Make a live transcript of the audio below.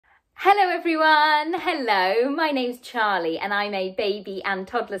Hello everyone, hello, my name's Charlie and I'm a baby and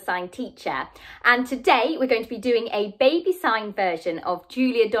toddler sign teacher, and today we're going to be doing a baby sign version of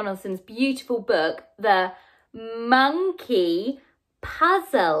Julia Donaldson's beautiful book, The Monkey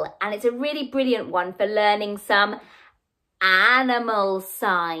Puzzle, and it's a really brilliant one for learning some animal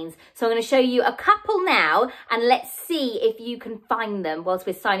signs. So I'm going to show you a couple now and let's see if you can find them whilst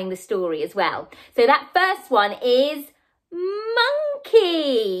we're signing the story as well. So that first one is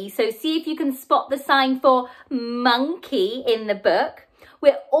monkey. So see if you can spot the sign for monkey in the book.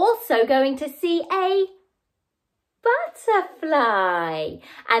 We're also going to see a butterfly,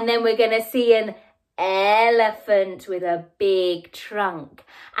 and then we're going to see an elephant with a big trunk,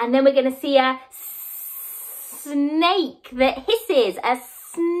 and then we're going to see a snake that hisses, a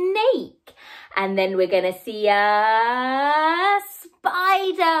snake, and then we're going to see a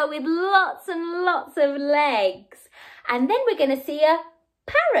spider with lots and lots of legs. And then we're going to see a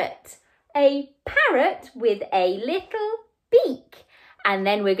parrot with a little beak. And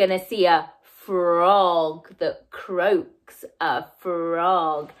then we're going to see a frog that croaks, a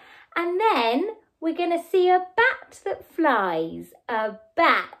frog. And then we're going to see a bat that flies, a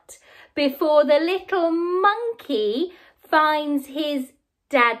bat, before the little monkey finds his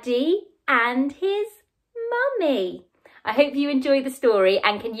daddy and his mummy. I hope you enjoy the story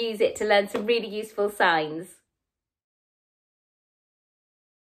and can use it to learn some really useful signs.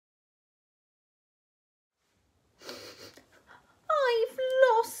 I've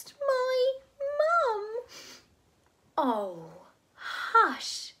lost my mum. Oh,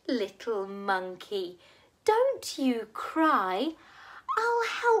 hush, little monkey. Don't you cry. I'll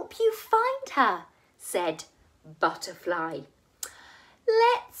help you find her, said Butterfly.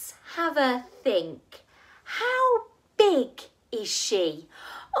 Let's have a think. How big is she?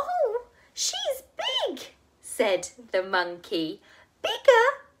 Oh, she's big, said the monkey.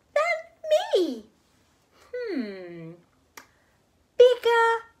 Bigger than me.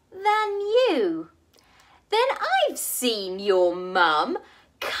 Bigger than you? Then I've seen your mum.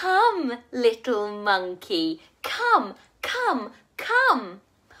 Come, little monkey. Come, come, come.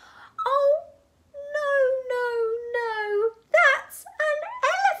 Oh, no, that's an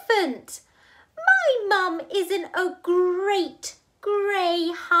elephant. My mum isn't a great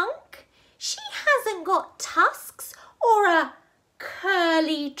grey hunk. She hasn't got tusks or a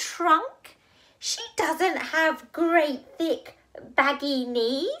curly trunk. She doesn't have great thick baggy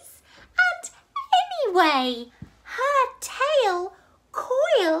knees. And anyway, her tail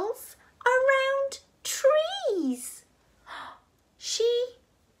coils around trees. She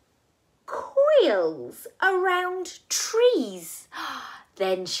coils around trees.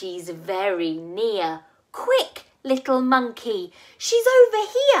 Then she's very near. Quick, little monkey, she's over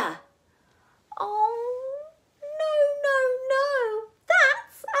here. Oh, no,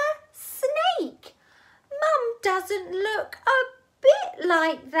 that's a snake. Mum doesn't look a bit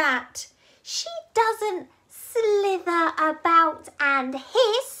like that. She doesn't slither about and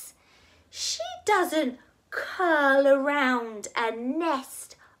hiss. She doesn't curl around a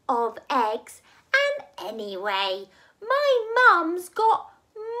nest of eggs. And anyway, my mum's got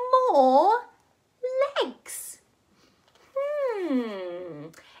more legs.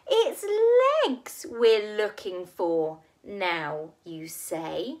 It's legs we're looking for now, you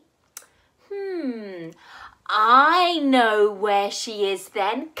say? I know where she is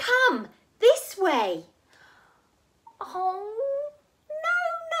then. Come, this way. Oh,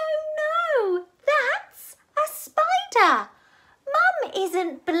 no, that's a spider. Mum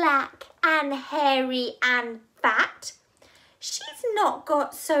isn't black and hairy and fat. She's not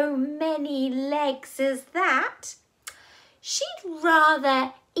got so many legs as that. She'd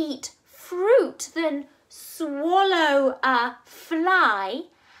rather eat fruit than swallow a fly,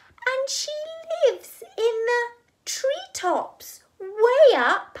 and she lives in the treetops way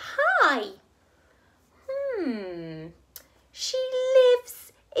up high. She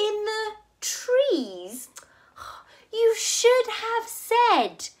lives in the trees. You should have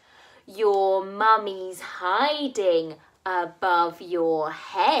said your mummy's hiding above your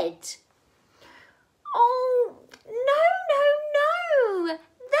head. Oh, no,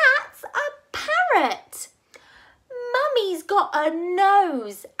 that's a parrot. Mummy's got a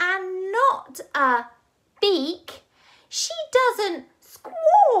nose and not a beak. She doesn't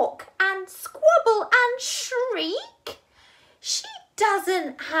squawk and squabble and shriek. She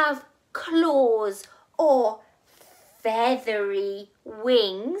doesn't have claws or feathery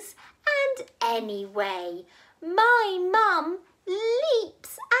wings. And anyway, my mum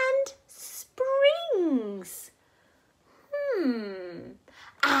leaps and springs.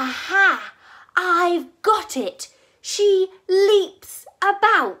 Aha! I've got it. She leaps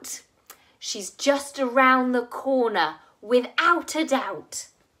about. She's just around the corner, without a doubt.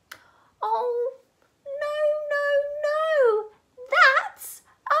 Oh, no, that's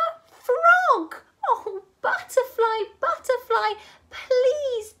a frog. Oh, butterfly, butterfly,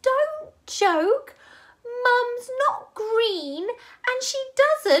 please don't choke. Mum's not green and she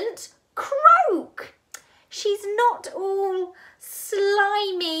doesn't croak. She's not all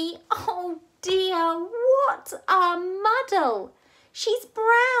slimy. Oh dear, what a muddle. She's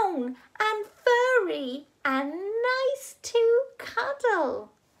brown and furry and nice to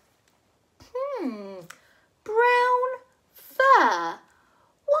cuddle. Brown fur.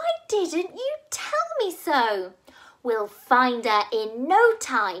 Why didn't you tell me so? We'll find her in no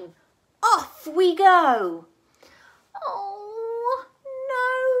time. Off we go. Oh,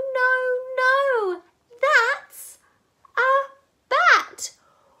 no. That's a bat.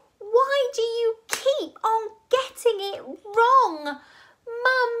 Why do you keep on getting it wrong?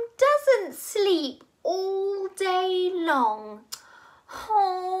 Mum doesn't sleep all day long.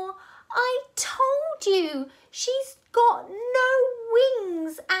 Oh, I told you she's got no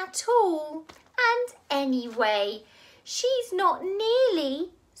wings at all. And anyway, she's not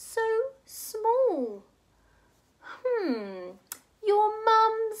nearly so small. Your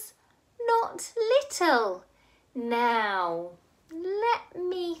mum's not little. Now, let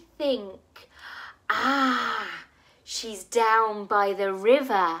me think. She's down by the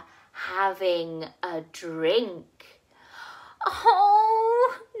river having a drink.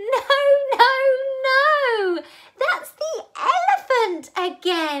 Oh, no. That's the elephant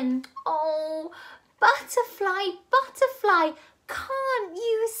again. Oh, butterfly, butterfly, can't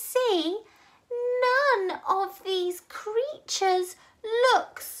you see? None of these creatures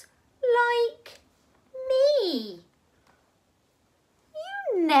looks like me.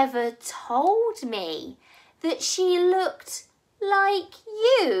 You never told me that she looked like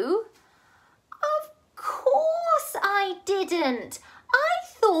you. Of course I didn't. I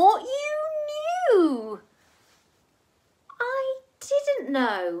thought you knew. I didn't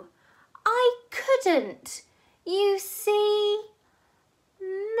know. I couldn't. You see,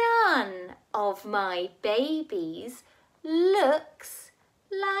 none of my babies looks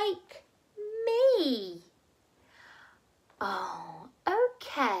like me. Oh,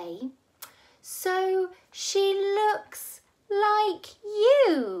 okay. So she looks like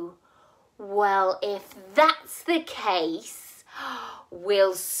you. Well, if that's the case,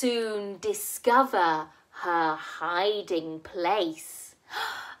 we'll soon discover her hiding place.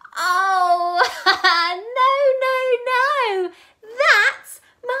 Oh, no. That's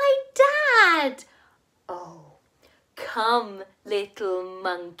my dad. Oh, come, little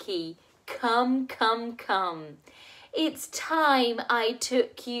monkey. Come. It's time I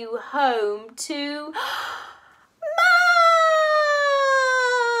took you home to